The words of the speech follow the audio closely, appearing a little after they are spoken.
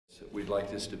like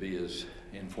this to be as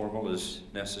informal as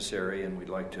necessary, and we'd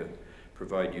like to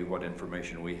provide you what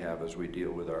information we have as we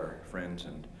deal with our friends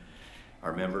and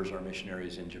our members, our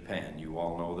missionaries in Japan. You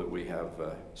all know that we have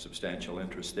substantial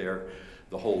interest there.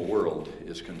 The whole world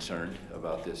is concerned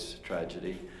about this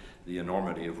tragedy, the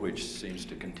enormity of which seems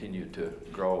to continue to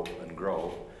grow and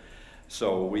grow.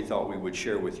 So we thought we would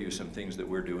share with you some things that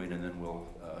we're doing, and then we'll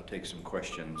take some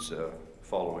questions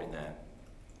following that.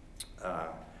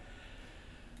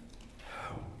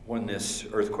 When this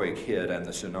earthquake hit and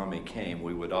the tsunami came,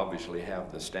 we would obviously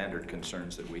have the standard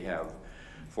concerns that we have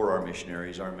for our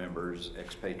missionaries, our members,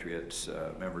 expatriates,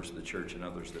 members of the church, and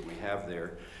others that we have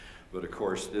there. But of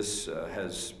course, this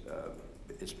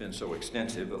it's been so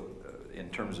extensive in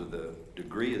terms of the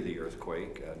degree of the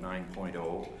earthquake,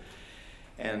 9.0,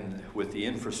 and with the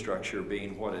infrastructure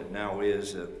being what it now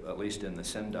is, at least in the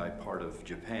Sendai part of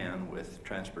Japan, with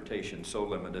transportation so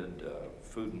limited,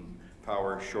 food and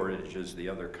power shortages, the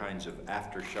other kinds of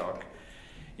aftershock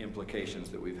implications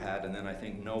that we've had, and then I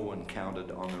think no one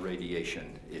counted on the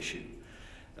radiation issue.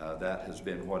 That has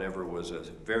been, whatever was a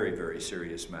very, very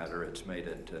serious matter, it's made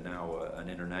it now an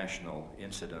international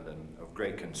incident and of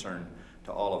great concern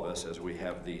to all of us as we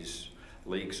have these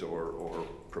leaks or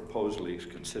proposed leaks,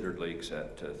 considered leaks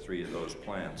at 3 of those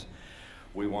plants.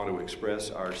 We want to express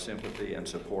our sympathy and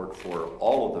support for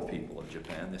all of the people of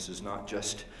Japan. This is not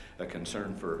just a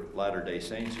concern for Latter-day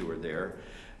Saints who are there.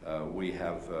 We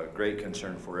have great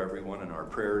concern for everyone, and our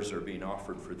prayers are being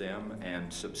offered for them,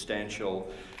 and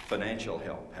substantial financial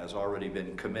help has already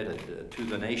been committed to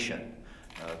the nation,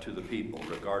 to the people,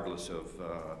 regardless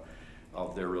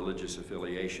of their religious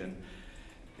affiliation,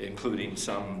 including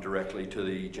some directly to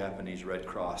the Japanese Red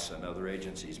Cross and other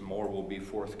agencies. More will be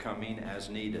forthcoming as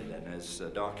needed and as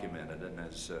documented and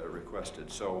as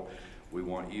requested. So we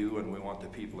want you and we want the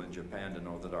people in Japan to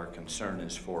know that our concern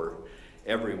is for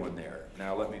everyone there.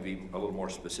 Now let me be a little more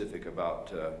specific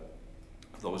about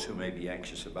those who may be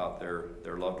anxious about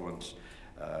their loved ones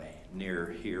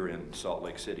near here in Salt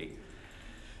Lake City.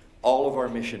 All of our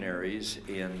missionaries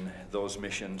in those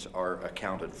missions are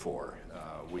accounted for.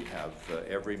 We have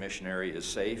every missionary is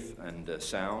safe and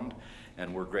sound,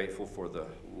 and we're grateful for the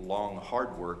long,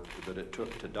 hard work that it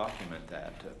took to document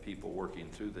that. People working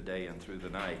through the day and through the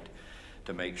night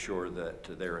to make sure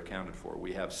that they're accounted for.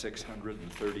 We have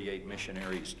 638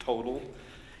 missionaries total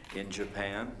in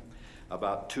Japan.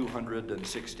 About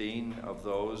 216 of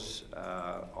those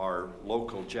are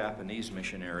local Japanese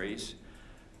missionaries.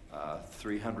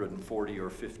 340 or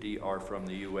 50 are from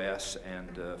the U.S.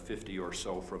 and 50 or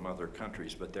so from other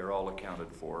countries, but they're all accounted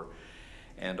for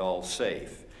and all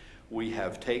safe. We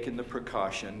have taken the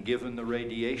precaution, given the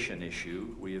radiation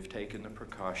issue, we have taken the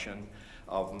precaution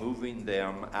of moving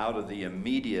them out of the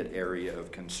immediate area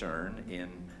of concern in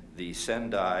the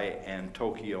Sendai and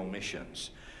Tokyo missions.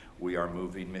 We are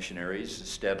moving missionaries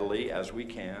steadily as we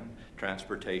can,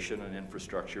 transportation and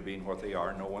infrastructure being what they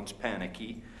are. No one's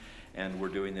panicky. And we're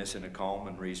doing this in a calm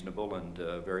and reasonable and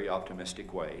very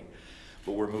optimistic way.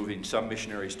 But we're moving some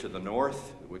missionaries to the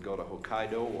north. We go to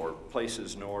Hokkaido or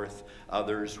places north.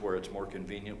 Others, where it's more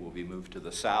convenient, will be moved to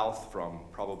the south from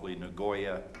probably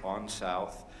Nagoya on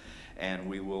south. And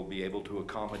we will be able to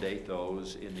accommodate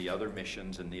those in the other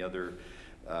missions and the other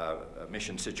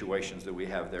mission situations that we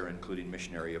have there, including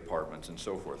missionary apartments and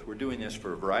so forth. We're doing this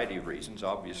for a variety of reasons,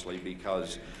 obviously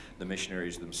because the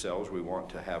missionaries themselves we want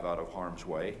to have out of harm's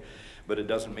way, but it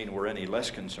doesn't mean we're any less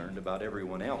concerned about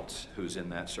everyone else who's in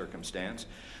that circumstance.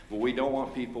 But we don't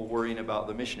want people worrying about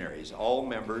the missionaries. All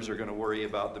members are going to worry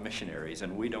about the missionaries,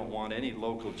 and we don't want any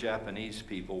local Japanese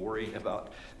people worrying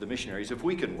about the missionaries if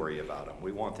we can worry about them.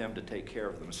 We want them to take care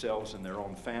of themselves and their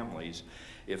own families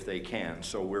if they can.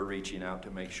 So we're reaching out to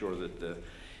make sure that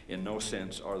in no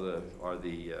sense are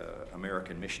the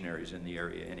American missionaries in the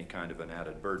area any kind of an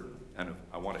added burden. And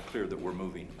I want it clear that we're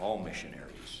moving all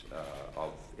missionaries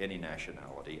of any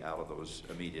nationality out of those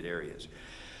immediate areas.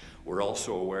 We're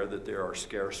also aware that there are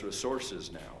scarce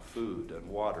resources now. Food and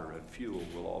water and fuel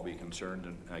will all be concerned.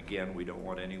 And again, we don't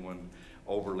want anyone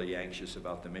overly anxious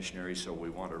about the missionaries, so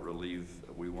we want to relieve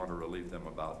them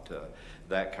about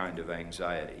that kind of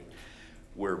anxiety.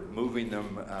 We're moving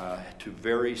them to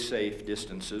very safe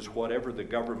distances. Whatever the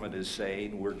government is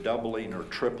saying, we're doubling or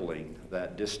tripling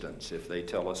that distance. If they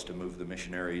tell us to move the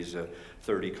missionaries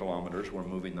 30 kilometers, we're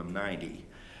moving them 90.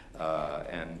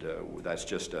 That's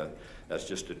just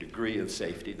a degree of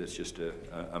safety. That's just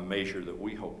a measure that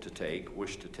we hope to take,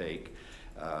 wish to take,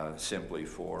 simply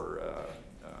for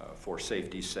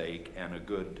safety's sake and a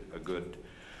good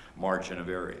margin of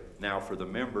area. Now for the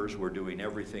members, we're doing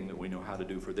everything that we know how to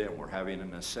do for them. We're having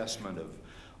an assessment of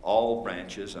all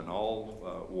branches and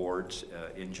all wards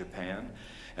in Japan.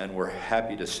 And we're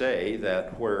happy to say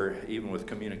that where, even with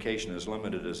communication as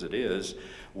limited as it is,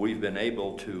 we've been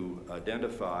able to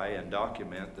identify and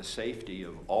document the safety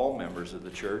of all members of the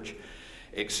church,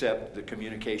 except the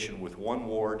communication with one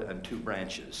ward and 2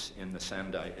 branches in the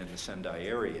Sendai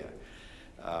area.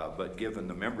 But given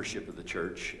the membership of the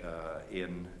church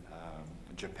in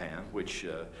Japan, which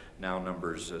now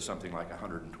numbers something like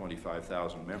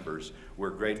 125,000 members, we're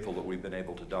grateful that we've been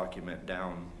able to document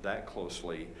down that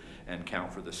closely and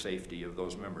count for the safety of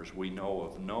those members. We know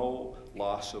of no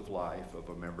loss of life of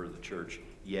a member of the church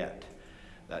yet.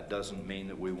 That doesn't mean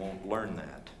that we won't learn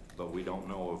that, but we don't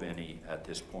know of any at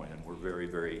this point, and we're very,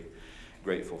 very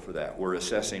grateful for that. We're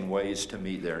assessing ways to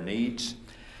meet their needs.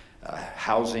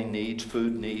 Housing needs,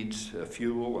 food needs,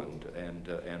 fuel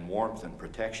and warmth and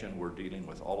protection. We're dealing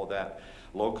with all of that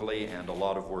locally, and a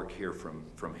lot of work here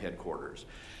from headquarters.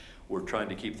 We're trying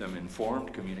to keep them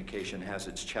informed. Communication has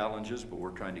its challenges, but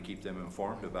we're trying to keep them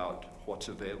informed about what's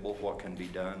available, what can be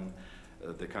done,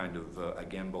 the kind of,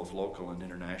 again, both local and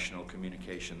international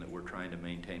communication that we're trying to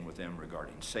maintain with them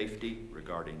regarding safety,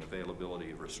 regarding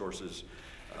availability of resources,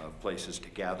 places to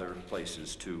gather,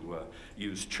 places to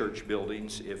use church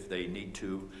buildings if they need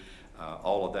to.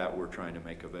 All of that we're trying to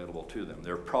make available to them.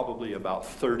 There are probably about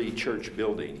 30 church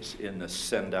buildings in the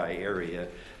Sendai area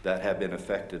that have been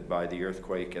affected by the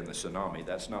earthquake and the tsunami.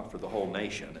 That's not for the whole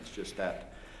nation, it's just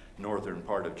that northern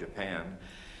part of Japan.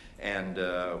 And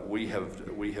we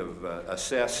have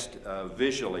assessed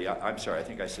visually, I'm sorry, I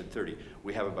think I said 30.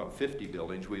 We have about 50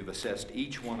 buildings. We've assessed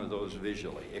each one of those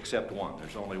visually, except one.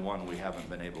 There's only one we haven't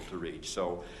been able to reach.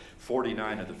 So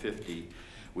 49 of the 50,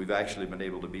 we've actually been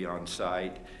able to be on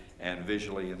site and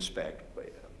visually inspect.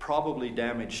 Probably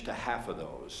damage to half of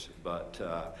those, but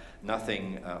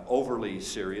nothing overly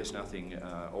serious, nothing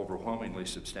overwhelmingly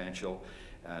substantial.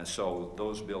 So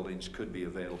those buildings could be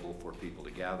available for people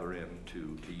to gather in,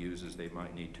 to use as they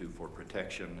might need to for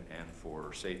protection and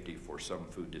for safety, for some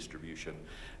food distribution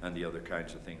and the other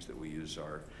kinds of things that we use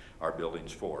our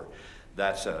buildings for.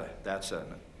 That's a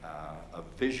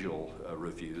visual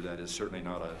review. That is certainly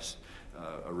not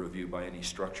a review by any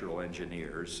structural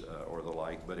engineers or the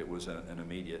like, but it was an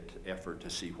immediate effort to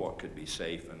see what could be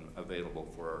safe and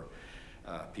available for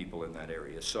people in that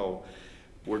area. So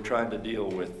we're trying to deal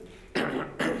with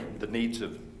the needs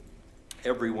of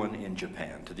everyone in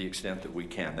Japan to the extent that we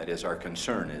can. That is, our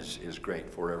concern is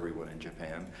great for everyone in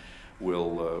Japan.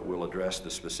 We'll address the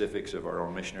specifics of our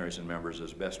own missionaries and members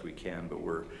as best we can, but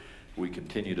we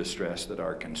continue to stress that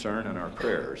our concern and our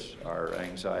prayers, our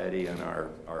anxiety and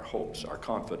our hopes, our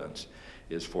confidence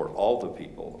is for all the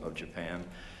people of Japan,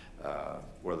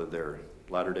 whether they're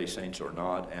Latter-day Saints or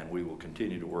not, and we will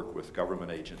continue to work with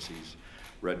government agencies,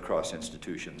 Red Cross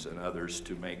institutions, and others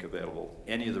to make available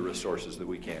any of the resources that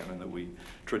we can and that we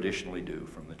traditionally do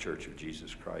from the Church of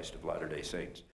Jesus Christ of Latter-day Saints.